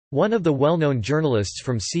One of the well-known journalists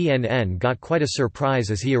from CNN got quite a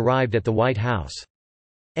surprise as he arrived at the White House.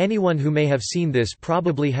 Anyone who may have seen this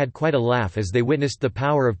probably had quite a laugh as they witnessed the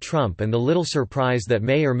power of Trump and the little surprise that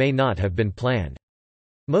may or may not have been planned.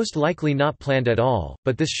 Most likely not planned at all,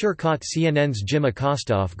 but this sure caught CNN's Jim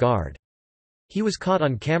Acosta off guard. He was caught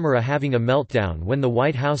on camera having a meltdown when the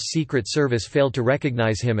White House Secret Service failed to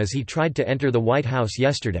recognize him as he tried to enter the White House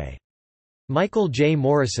yesterday. Michael J.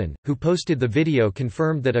 Morrison, who posted the video,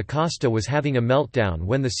 confirmed that Acosta was having a meltdown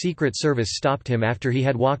when the Secret Service stopped him after he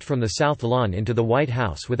had walked from the South Lawn into the White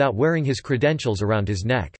House without wearing his credentials around his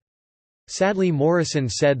neck. Sadly, Morrison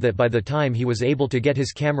said that by the time he was able to get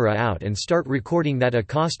his camera out and start recording that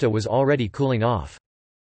Acosta was already cooling off.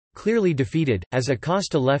 Clearly defeated, as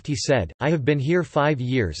Acosta left he said, "I have been here 5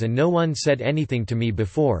 years and no one said anything to me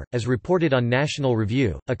before." As reported on National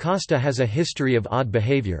Review, Acosta has a history of odd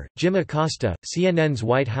behavior. Jim Acosta, CNN's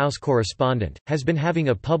White House correspondent, has been having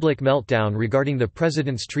a public meltdown regarding the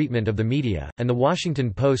president's treatment of the media, and The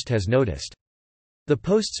Washington Post has noticed. The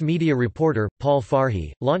Post's media reporter, Paul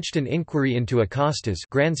Farhi, launched an inquiry into Acosta's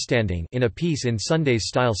grandstanding in a piece in Sunday's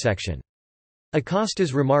Style section.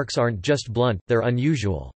 Acosta's remarks aren't just blunt, they're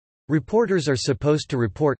unusual. Reporters are supposed to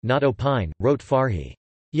report, not opine, wrote Farhi.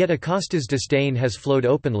 Yet Acosta's disdain has flowed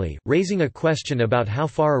openly, raising a question about how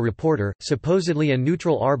far a reporter, supposedly a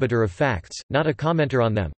neutral arbiter of facts, not a commenter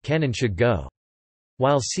on them, can and should go.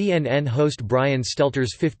 While CNN host Brian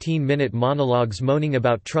Stelter's 15-minute monologues moaning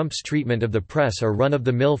about Trump's treatment of the press are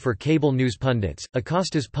run-of-the-mill for cable news pundits,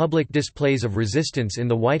 Acosta's public displays of resistance in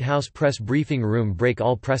the White House press briefing room break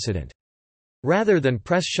all precedent. Rather than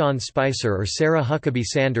press Sean Spicer or Sarah Huckabee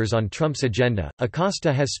Sanders on Trump's agenda,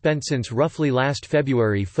 Acosta has spent since roughly last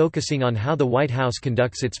February focusing on how the White House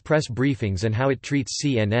conducts its press briefings and how it treats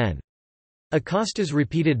CNN. Acosta's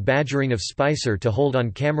repeated badgering of Spicer to hold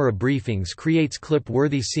on-camera briefings creates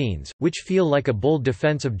clip-worthy scenes, which feel like a bold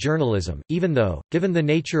defense of journalism, even though, given the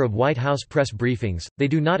nature of White House press briefings, they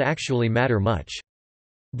do not actually matter much.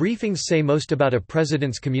 Briefings say most about a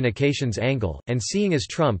president's communications angle, and seeing as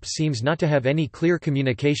Trump seems not to have any clear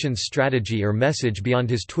communications strategy or message beyond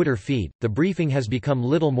his Twitter feed, the briefing has become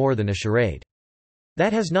little more than a charade.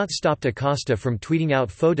 That has not stopped Acosta from tweeting out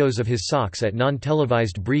photos of his socks at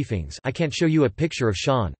non-televised briefings. "I can't show you a picture of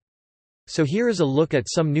Sean. So here is a look at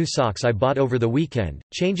some new socks I bought over the weekend,"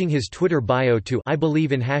 changing his Twitter bio to "I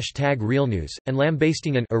believe in #RealNews," and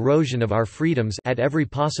lambasting an erosion of our freedoms at every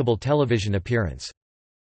possible television appearance.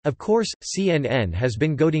 Of course, CNN has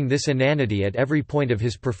been goading this inanity at every point of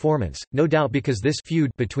his performance, no doubt because this feud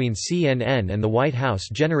between CNN and the White House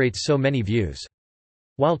generates so many views.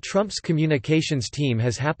 While Trump's communications team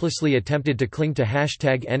has haplessly attempted to cling to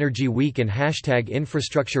 #Energy Week and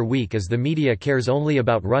 #Infrastructure Week as the media cares only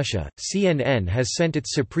about Russia, CNN has sent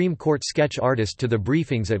its Supreme Court sketch artist to the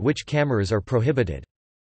briefings at which cameras are prohibited.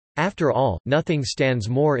 After all, nothing stands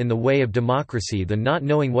more in the way of democracy than not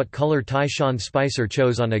knowing what color tie Sean Spicer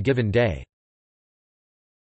chose on a given day.